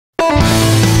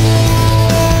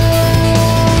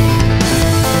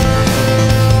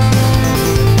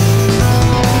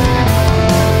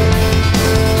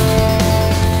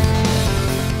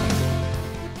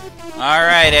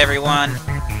Alright, everyone.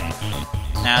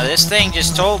 Now, this thing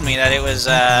just told me that it was,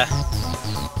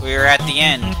 we were at the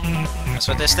end. That's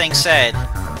what this thing said.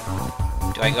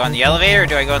 Do I go on the elevator or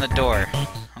do I go on the door?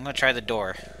 I'm gonna try the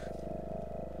door.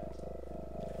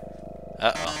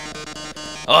 Uh-oh.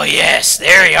 Oh yes,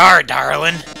 there you are,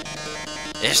 darling.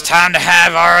 It's time to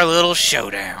have our little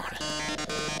showdown.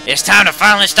 It's time to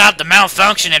finally stop the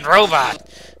malfunctioning robot.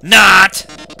 Not!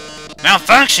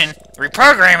 Malfunction?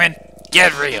 Reprogramming?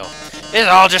 Get real. It's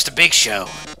all just a big show.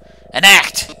 An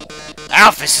act.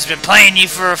 Alphys has been playing you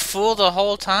for a fool the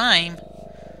whole time.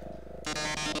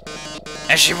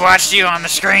 As she watched you on the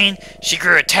screen, she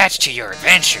grew attached to your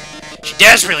adventure. She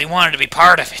desperately wanted to be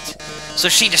part of it. So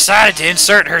she decided to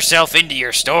insert herself into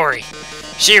your story.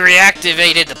 She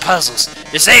reactivated the puzzles,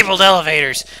 disabled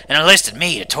elevators, and enlisted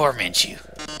me to torment you.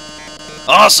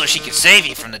 Also, she could save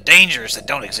you from the dangers that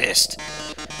don't exist.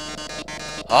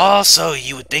 Also,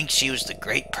 you would think she was the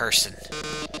great person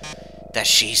that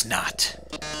she's not.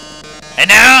 And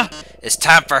now, it's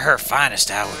time for her finest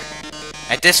hour.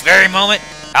 At this very moment,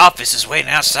 Alphys is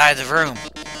waiting outside the room.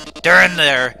 During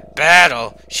their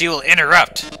battle, she will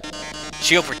interrupt.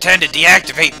 She'll pretend to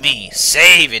deactivate me,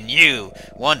 saving you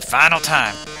one final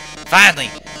time. Finally,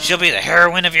 she'll be the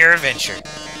heroine of your adventure.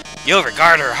 You'll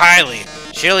regard her highly.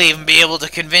 She'll even be able to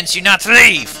convince you not to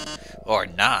leave. Or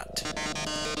not.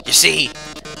 You see,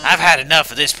 I've had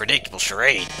enough of this predictable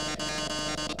charade.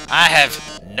 I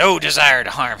have no desire to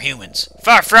harm humans.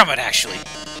 Far from it, actually.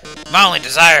 My only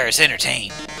desire is to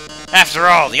entertain. After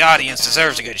all, the audience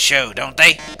deserves a good show, don't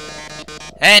they?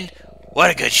 And what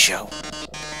a good show.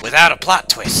 Without a plot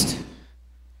twist.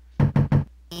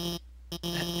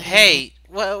 Hey,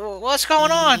 what's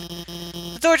going on?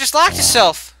 The door just locked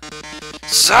itself.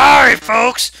 Sorry,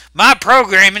 folks. My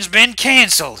programming's been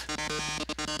cancelled.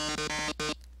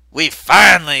 We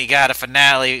finally got a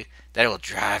finale that will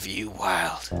drive you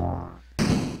wild.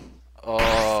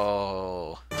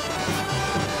 Oh.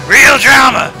 Real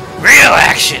drama, real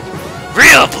action,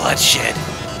 real bloodshed.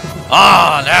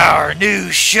 On our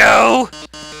new show,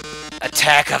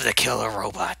 Attack of the Killer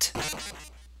Robot.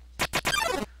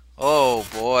 Oh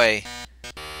boy.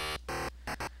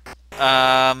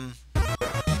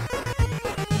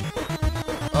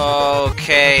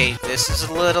 Okay, this is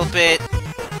a little bit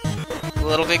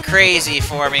crazy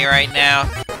for me right now.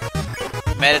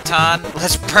 Metaton,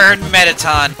 let's burn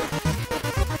Metaton.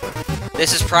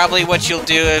 This is probably what you'll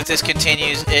do if this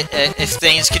continues, if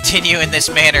things continue in this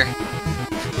manner.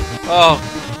 Oh,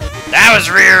 that was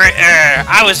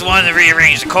I was the one that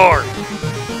rearranged the core.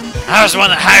 I was the one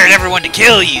that hired everyone to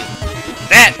kill you.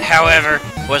 That, however,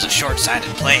 was a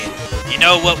short-sighted plan. You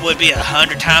know what would be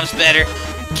 100 times better?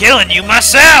 Killing you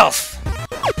myself!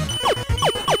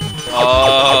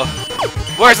 Oh,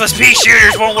 worthless pea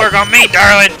shooters won't work on me,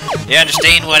 darling. You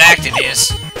understand what acting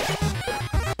is?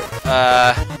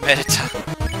 Metaton.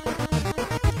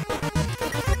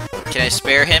 Can I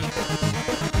spare him?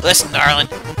 Listen, darling,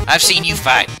 I've seen you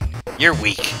fight. You're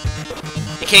weak.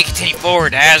 You can't continue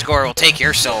forward, Asgore will take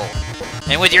your soul.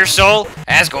 And with your soul,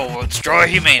 Asgore will destroy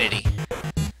humanity.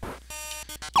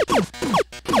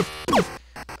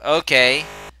 Okay.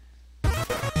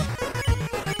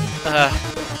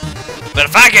 But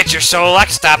if I get your soul, I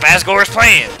can stop Asgore's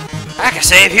plan. I can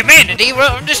save humanity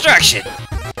from destruction.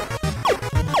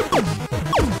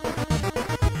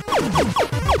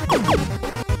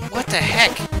 What the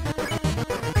heck?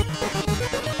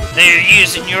 They're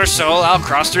using your soul, I'll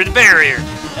cross through the barrier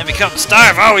and become the star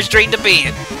I've always dreamed of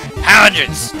being.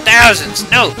 Hundreds, thousands,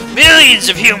 no, millions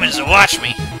of humans will watch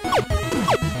me.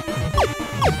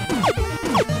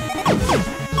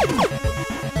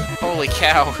 Holy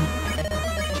cow.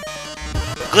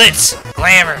 Glitz,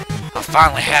 glamour, I'll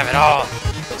finally have it all.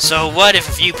 So what if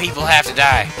a few people have to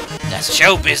die? That's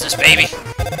show business, baby.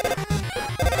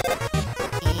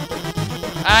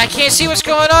 I can't see what's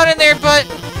going on in there, but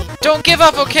don't give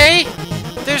up, okay?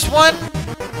 There's one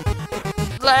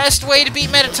last way to beat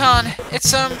Metaton.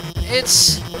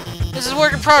 This is a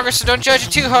work in progress, so don't judge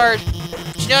it too hard.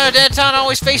 Did you know Metaton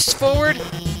always faces forward?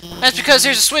 That's because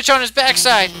there's a switch on his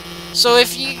backside. So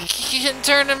if you can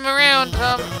turn him around,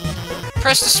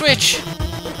 press the switch.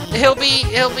 He'll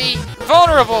be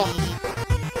vulnerable.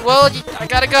 Well, I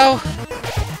gotta go.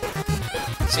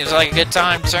 Seems like a good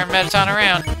time to turn Metaton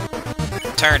around.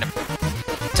 Turn him.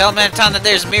 Tell Metaton that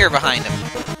there's a mirror behind him.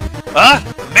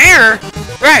 Mirror?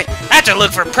 Right, I have to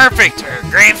look for perfect or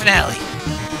grand finale.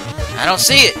 I don't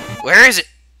see it. Where is it?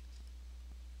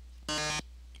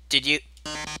 Did you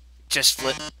just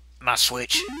flip my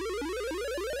switch?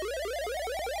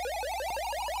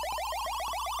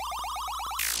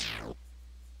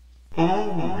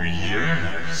 Oh,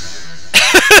 yes.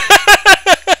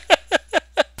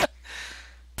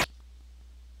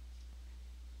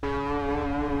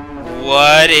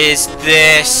 What is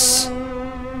this?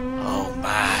 Oh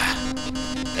my.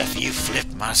 If you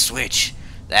flip my switch,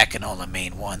 that can only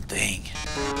mean one thing.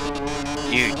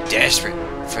 You're desperate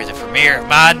for the premiere of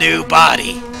my new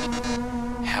body.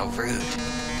 How rude.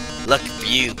 Lucky for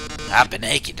you, I've been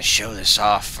aching to show this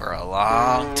off for a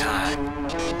long time.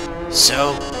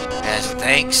 So, as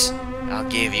thanks, I'll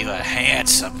give you a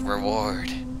handsome reward.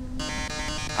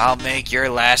 I'll make your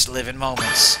last living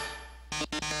moments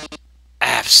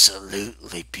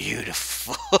absolutely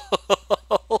beautiful.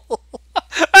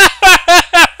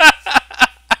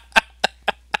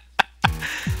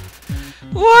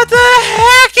 What the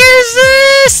heck is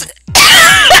this?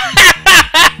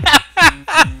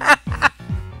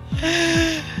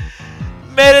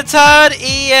 Mettaton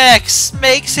EX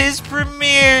makes his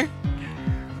premiere.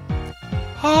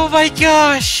 Oh my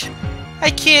gosh,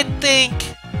 I can't think.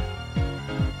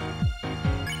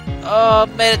 Oh,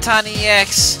 Mettaton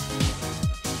EX.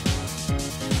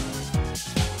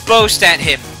 Boast at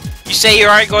him. You say you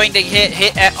aren't going to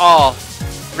hit at all.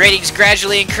 Ratings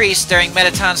gradually increase during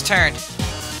Mettaton's turn.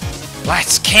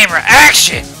 Lights, camera,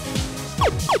 action!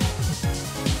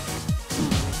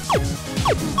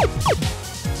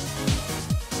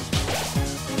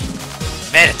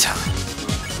 Mettaton.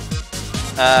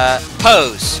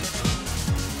 Pose.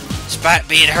 Despite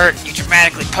being hurt, you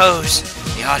dramatically pose.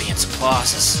 The audience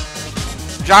applauses.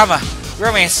 Drama,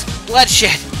 romance,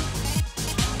 bloodshed.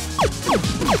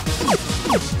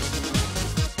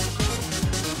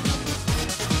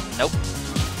 Nope.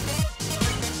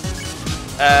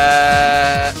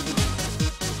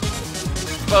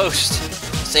 Boast.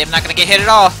 Say I'm not gonna get hit at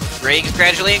all. Ratings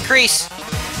gradually increase.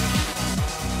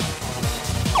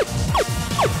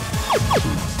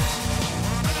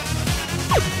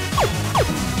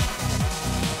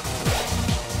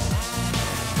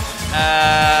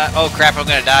 Oh crap, I'm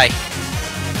gonna die.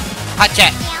 Hot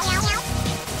chat.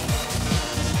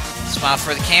 Smile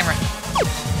for the camera.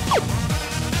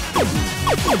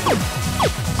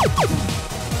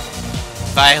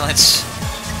 Violence.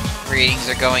 Ratings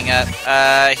are going up.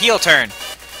 Heel turn.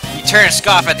 You turn and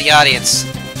scoff at the audience.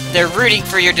 They're rooting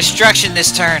for your destruction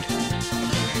this turn.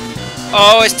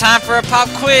 Oh, it's time for a pop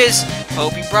quiz.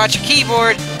 Hope you brought your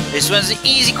keyboard. This one's an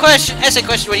easy question. Essay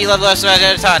question. What do you love less about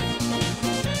Mettaton?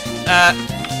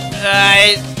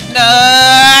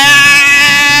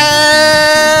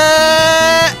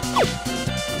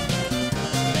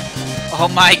 Oh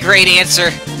my, great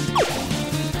answer.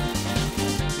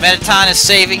 Mettaton is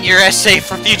saving your essay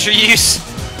for future use.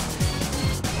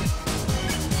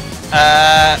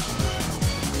 I'm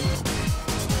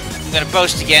gonna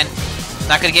boast again.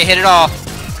 Not gonna get hit at all.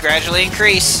 Gradually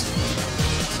increase.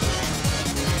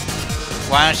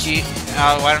 Why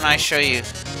don't I show you?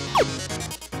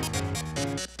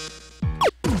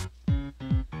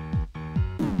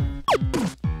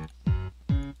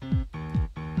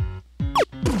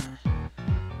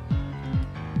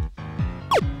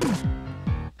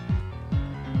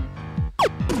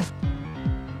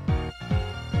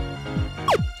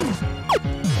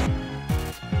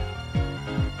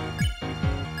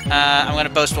 I'm gonna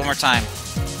boast one more time.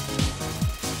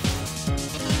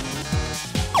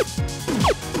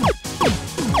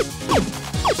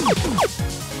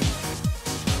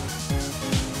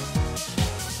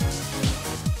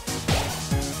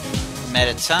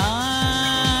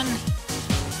 Mettaton.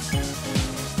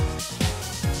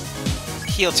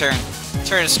 Heel turn.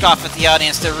 Turn to scoff at the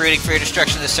audience. They're rooting for your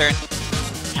destruction this turn.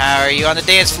 How are you on the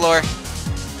dance floor?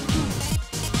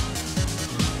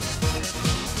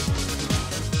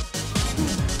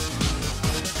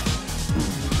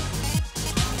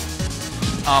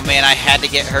 Oh man, I had to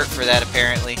get hurt for that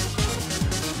apparently.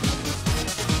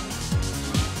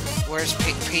 Where's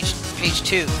page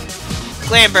 2?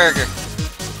 Glamburger.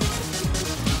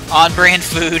 On brand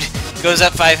food. Goes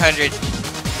up 500.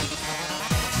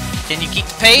 Can you keep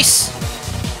the pace?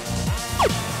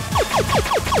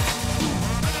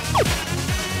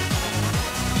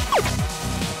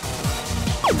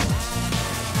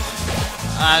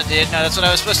 I didn't know that's what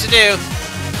I was supposed to do.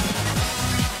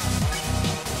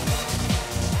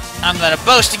 I'm gonna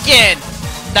boast again.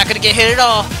 Not gonna get hit at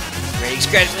all. Ratings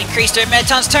gradually increase during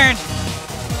Mettaton's turn.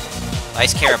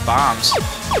 Ice carrot bombs.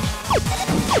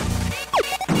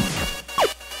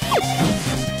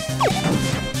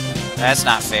 That's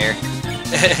not fair.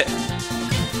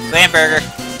 Glamburger.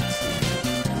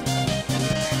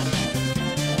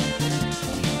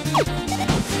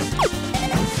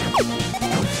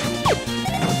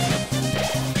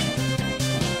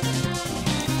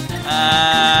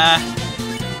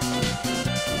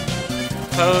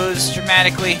 Pose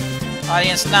dramatically.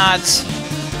 Audience nods.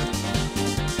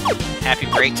 Happy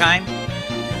break time.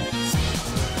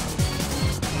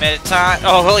 Mettaton.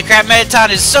 Oh, holy crap, Mettaton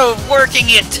is so working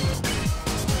it!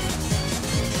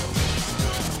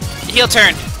 Heel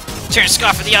turn. Turn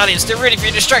scoff at the audience. They're rooting for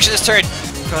your destruction this turn.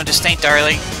 Prone to stink,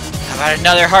 darling. How about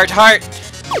another heart?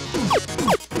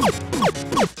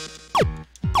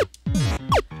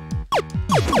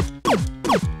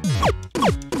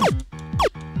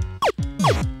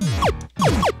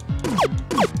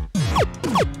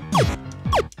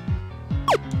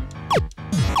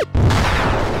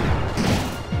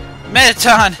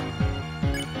 Mettaton!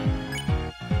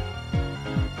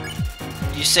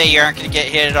 You say you aren't going to get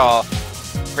hit at all.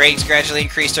 Ratings gradually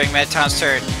increase during Mettaton's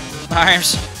turn.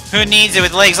 Arms, who needs it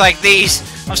with legs like these?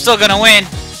 I'm still going to win.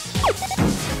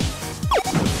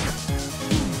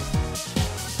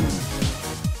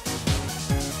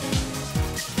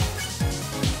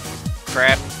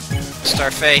 Crap.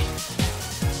 Starfey.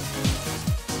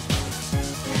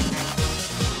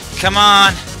 Come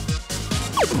on!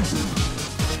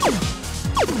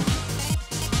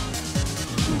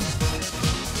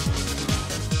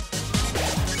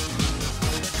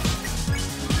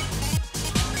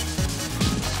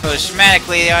 Push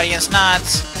dramatically, the audience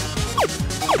nods.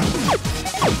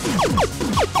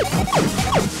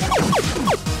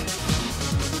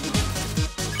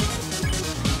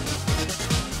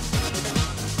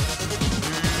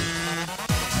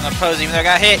 I'm gonna pose even though I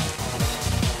got hit.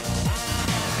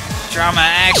 Drama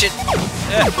action.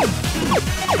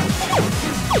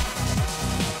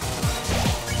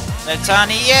 Mettaton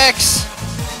EX!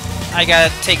 I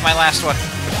gotta take my last one.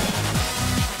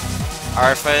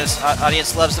 Alphys,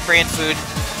 audience loves the brand food.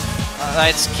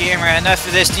 Lights, camera, enough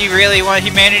of this. Do you really want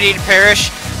humanity to perish?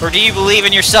 Or do you believe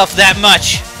in yourself that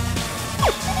much?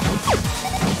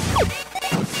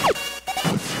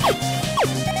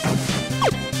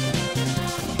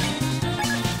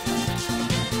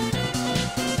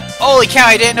 Holy cow,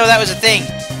 I didn't know that was a thing.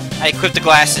 I equipped the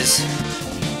glasses.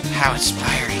 How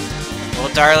inspiring. Well,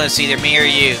 darling, it's either me or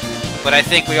you. But I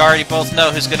think we already both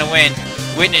know who's gonna win.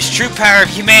 Witness true power of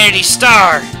humanity,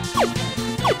 star!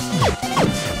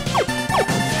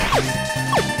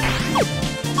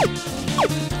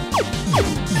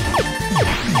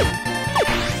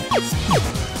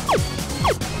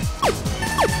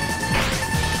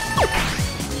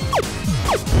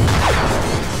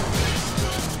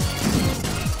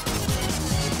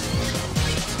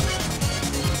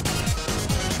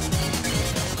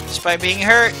 Despite being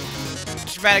hurt,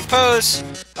 dramatic pose,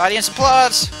 audience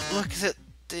applauds. Look at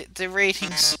the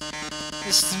ratings.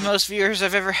 This is the most viewers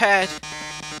I've ever had.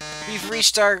 We've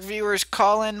reached our viewers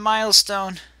call-in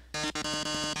milestone.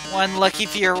 One lucky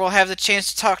viewer will have the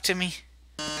chance to talk to me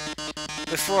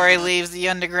before I leave the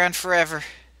underground forever.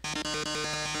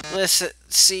 Let's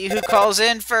see who calls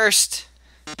in first.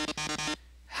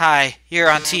 Hi, you're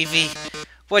on TV.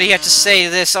 What do you have to say to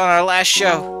this on our last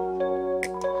show?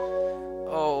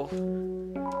 Oh.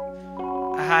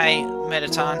 Hi,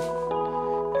 Mettaton.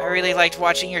 I really liked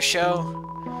watching your show.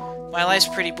 My life's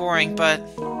pretty boring, but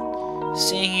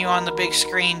seeing you on the big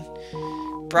screen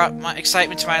brought my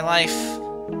excitement to my life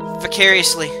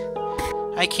vicariously.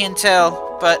 I can't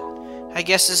tell, but I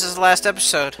guess this is the last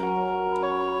episode.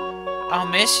 I'll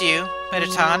miss you,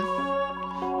 Mettaton.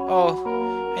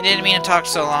 Oh, I didn't mean to talk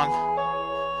so long.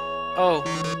 Oh.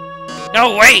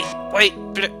 No, wait! Wait!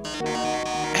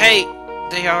 Hey!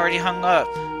 They already hung up.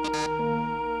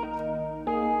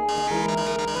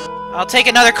 I'll take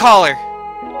another caller.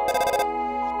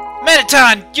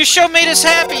 Mettaton! Your show made us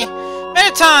happy!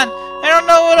 Mettaton! I don't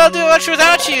know what I'll do much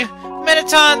without you!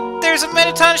 Mettaton! There's a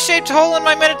Mettaton-shaped hole in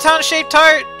my Mettaton-shaped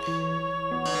heart!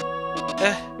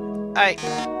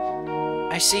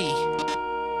 I see.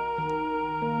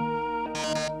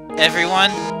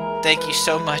 Everyone, thank you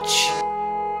so much.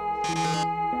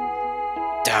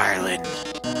 Darling,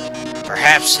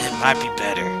 perhaps it might be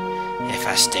better if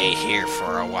I stay here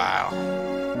for a while.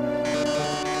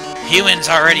 Humans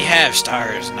already have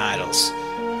stars and idols,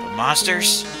 but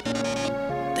monsters,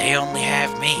 they only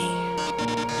have me.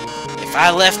 If I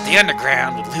left, the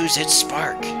underground would lose its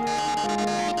spark.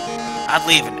 I'd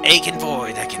leave an aching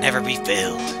void that can never be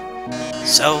filled.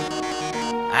 So,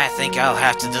 I think I'll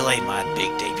have to delay my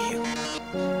big debut.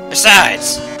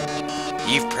 Besides,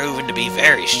 you've proven to be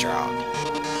very strong.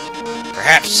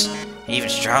 Perhaps even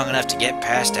strong enough to get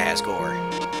past Asgore.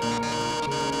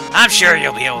 I'm sure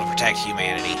you'll be able to protect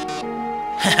humanity.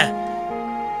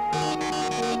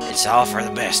 It's all for the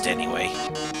best anyway.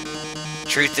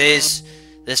 Truth is,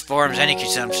 this form's energy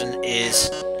consumption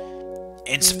is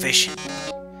insufficient.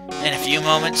 In a few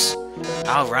moments,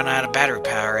 I'll run out of battery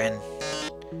power and,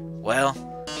 well,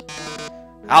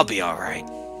 I'll be alright.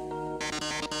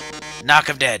 Knock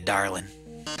 'em dead, darling.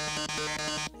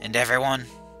 And everyone,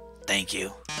 Thank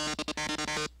you.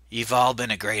 You've all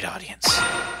been a great audience.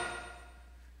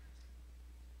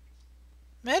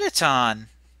 Metaton.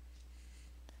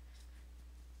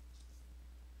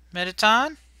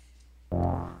 Metaton?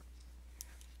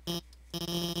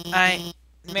 I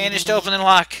managed to open the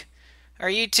lock. Are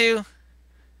you two?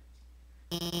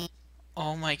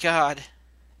 Oh my god.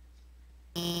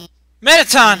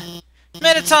 Metaton!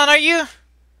 Metaton, are you?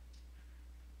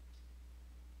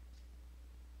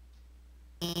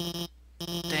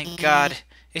 Thank god.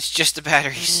 It's just the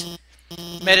batteries.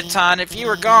 Metaton, if you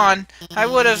were gone, I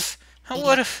would've...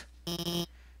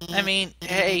 I mean,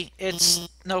 hey, it's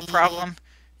no problem.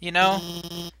 You know?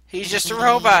 He's just a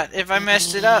robot. If I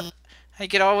messed it up, I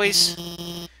could always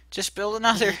just build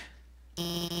another.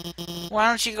 Why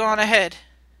don't you go on ahead?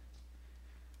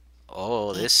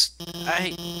 Oh, this...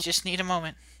 I just need a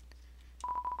moment.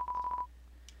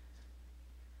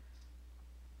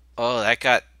 Oh, that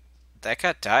got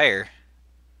dire.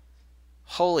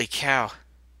 Holy cow.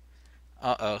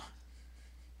 Uh-oh.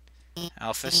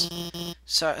 Alphys.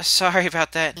 Sorry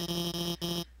about that.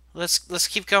 Let's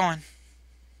keep going.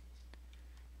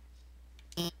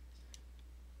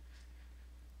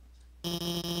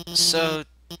 So,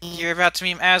 you're about to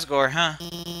meet Asgore, huh?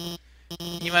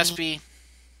 You must be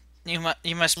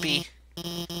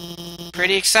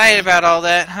pretty excited about all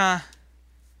that, huh?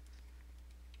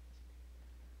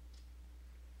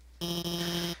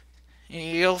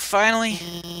 You'll finally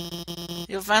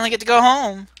get to go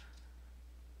home.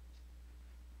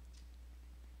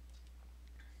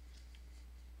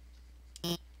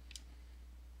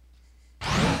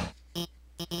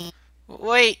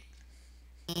 Wait.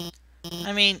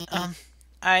 I mean,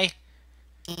 I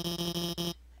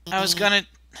was gonna,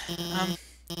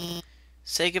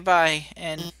 say goodbye,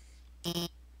 and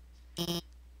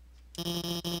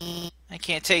I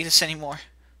can't take this anymore.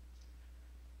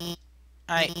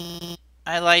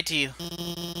 I lied to you.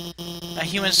 A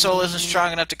human soul isn't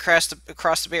strong enough to cross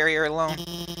the barrier alone.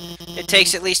 It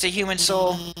takes at least a human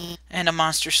soul and a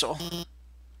monster soul.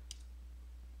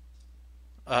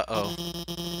 Uh-oh.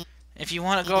 If you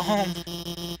want to go home,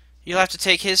 you'll have to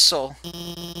take his soul.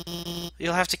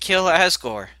 You'll have to kill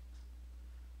Asgore.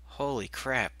 Holy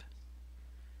crap.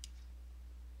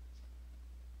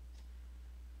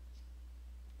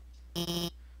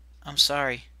 I'm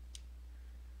sorry.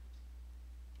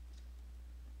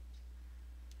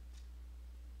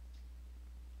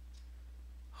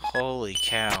 Holy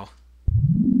cow.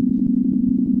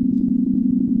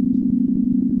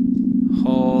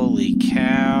 Holy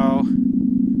cow.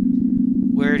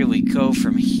 Where do we go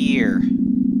from here?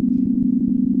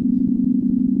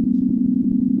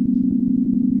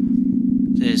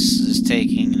 This is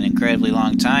taking an incredibly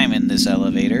long time in this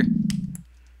elevator.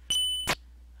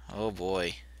 Oh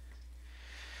boy.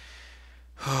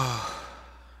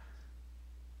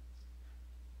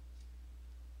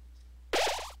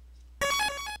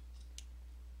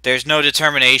 There's no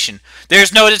determination.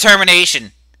 There's no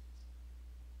determination!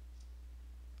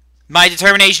 My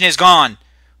determination is gone!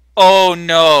 Oh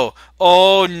no!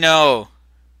 Oh no!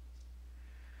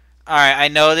 Alright, I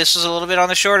know this was a little bit on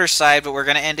the shorter side, but we're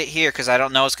going to end it here because I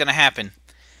don't know what's going to happen.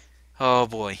 Oh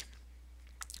boy.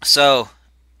 So,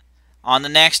 on the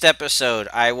next episode,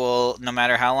 I will, no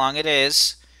matter how long it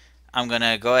is, I'm going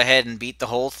to go ahead and beat the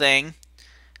whole thing.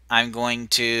 I'm going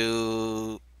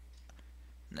to...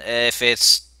 If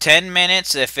it's 10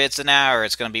 minutes, if it's an hour,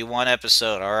 it's going to be one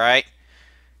episode, alright?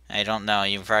 I don't know.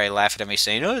 You're probably laughing at me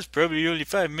saying, oh, it's probably only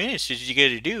 5 minutes. What you got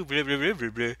to do? Blah, blah, blah, blah,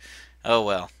 blah. Oh,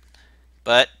 well.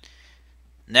 But,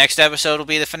 next episode will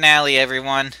be the finale,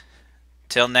 everyone.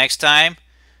 Till next time,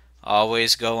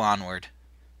 always go onward.